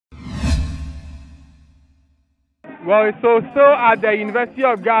Well, so at the University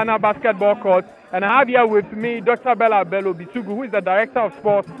of Ghana basketball court, and I have here with me Dr. Bella Bello Bitugu, who is the Director of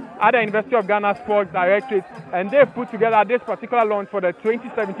Sports at the University of Ghana Sports Directorate, and they put together this particular launch for the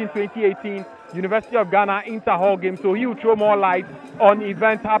 2017-2018 University of Ghana Inter-Hall game. So he will throw more light on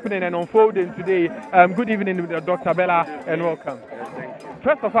events happening and unfolding today. Good evening, Dr. Bella, and welcome.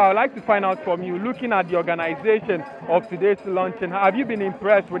 First of all, I'd like to find out from you, looking at the organization of today's luncheon, have you been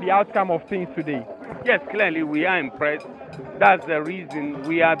impressed with the outcome of things today? Yes, clearly we are impressed. That's the reason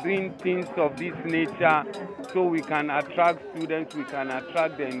we are doing things of this nature so we can attract students, we can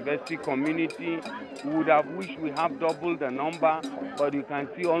attract the university community. We would have wished we have doubled the number, but you can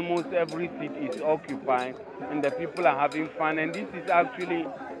see almost every seat is occupied and the people are having fun. And this is actually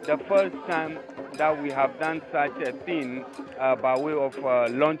the first time that we have done such a thing by way of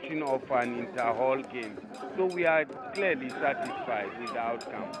launching of an inter-hall game. So we are clearly satisfied with the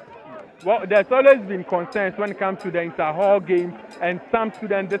outcome. Well, there's always been concerns when it comes to the inter-hall games and some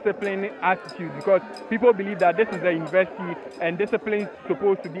student discipline attitudes, because people believe that this is a university and discipline is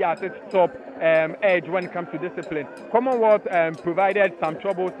supposed to be at its top edge when it comes to discipline. Commonwealth provided some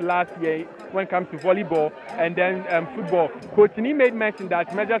troubles last year when it comes to volleyball and then football. Coach Ni made mention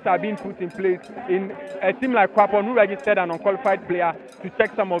that measures are being put in place in a team like Kwapon, who registered an unqualified player, to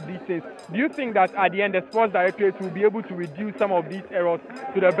check some of these things. Do you think that at the end the sports directorate will be able to reduce some of these errors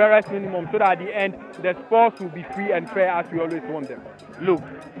to the barest minimum, so that at the end the sports will be free and fair as we always want them? Look,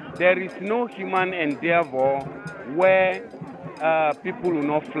 there is no human endeavor where people will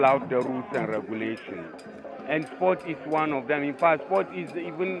not flout the rules and regulations. And sport is one of them. In fact, sport is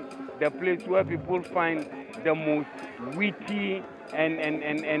even the place where people find the most witty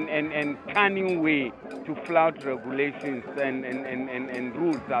and cunning way to flout regulations and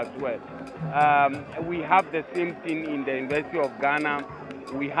rules as well. We have the same thing in the University of Ghana.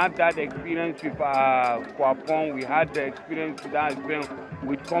 We had that experience with Kwapon. We had the experience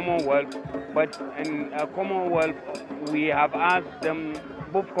with Commonwealth. But in Commonwealth, we have asked them,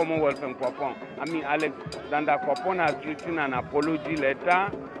 both Commonwealth and Kwapon. I mean, Alexander Kwapon has written an apology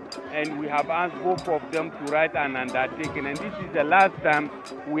letter, and we have asked both of them to write an undertaking. And this is the last time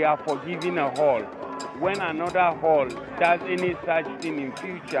we are forgiving a hall. When another hall does any such thing in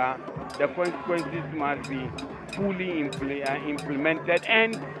future, the consequences must be fully implemented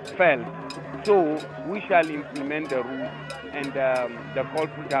and felt. So we shall implement the rules, and the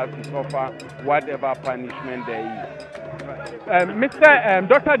culprit has to suffer whatever punishment there is.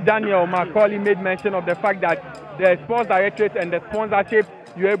 Dr. Daniel Macaulay made mention of the fact that the sports directorate and the sponsorship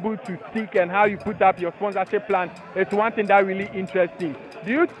you're able to seek and how you put up your sponsorship plan is one thing that really interesting.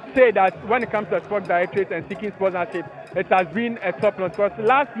 Do you say that when it comes to sports directorate and seeking sponsorship, it has been a top notch? Because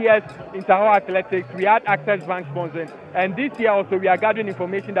last year's Inter-Hall Athletics, we had Access Bank sponsoring, and this year also we are gathering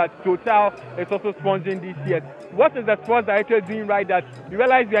information that Total is also sponsoring this year. What is the sports directorate doing right that you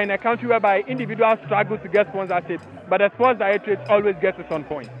realize we are in a country whereby individuals struggle to get sponsorship, but the sports directorate always gets us on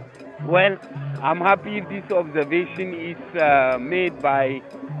point? Well, I'm happy this observation is made by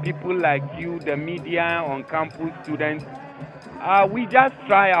people like you, the media, on-campus students. We just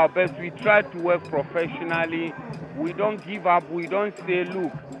try our best. We try to work professionally. We don't give up. We don't say,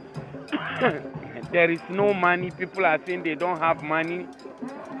 look, there is no money. People are saying they don't have money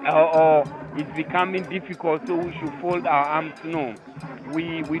or it's becoming difficult, so we should fold our arms. No,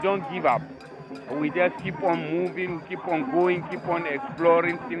 we don't give up. We just keep on moving, keep on going, keep on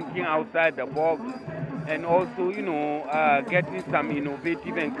exploring, thinking outside the box, and also, getting some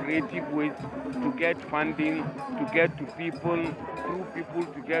innovative and creative ways to get funding, to get to people, through people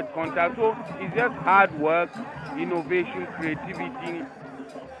to get contact. So it's just hard work, innovation, creativity,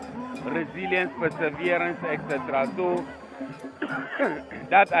 resilience, perseverance, etc. So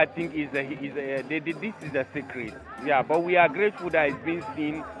that, I think, this is the secret. Yeah, but we are grateful that it's been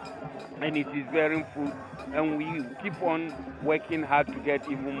seen and it is bearing fruit, and we keep on working hard to get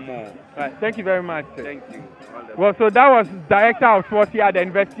even more. Right. Thank you very much, sir. Thank you. Well, so that was Director of Sports here at the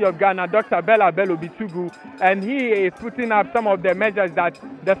University of Ghana, Dr. Bella Bello Bitugu, and he is putting up some of the measures that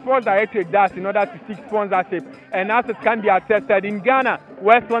the Sports Directorate does in order to seek sponsorship. And as it can be attested, in Ghana,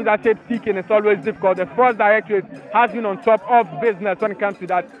 where sponsorship seeking is always difficult, the Sports Directorate has been on top of business when it comes to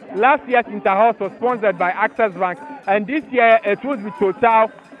that. Last year's Inter-Hall was sponsored by Access Bank, and this year it will be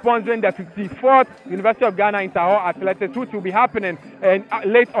Total sponsoring the 54th University of Ghana Inter-Hall Athletics, which will be happening in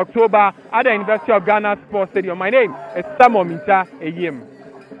late October at the University of Ghana Sports Stadium. My name is Samo Minta Eyim.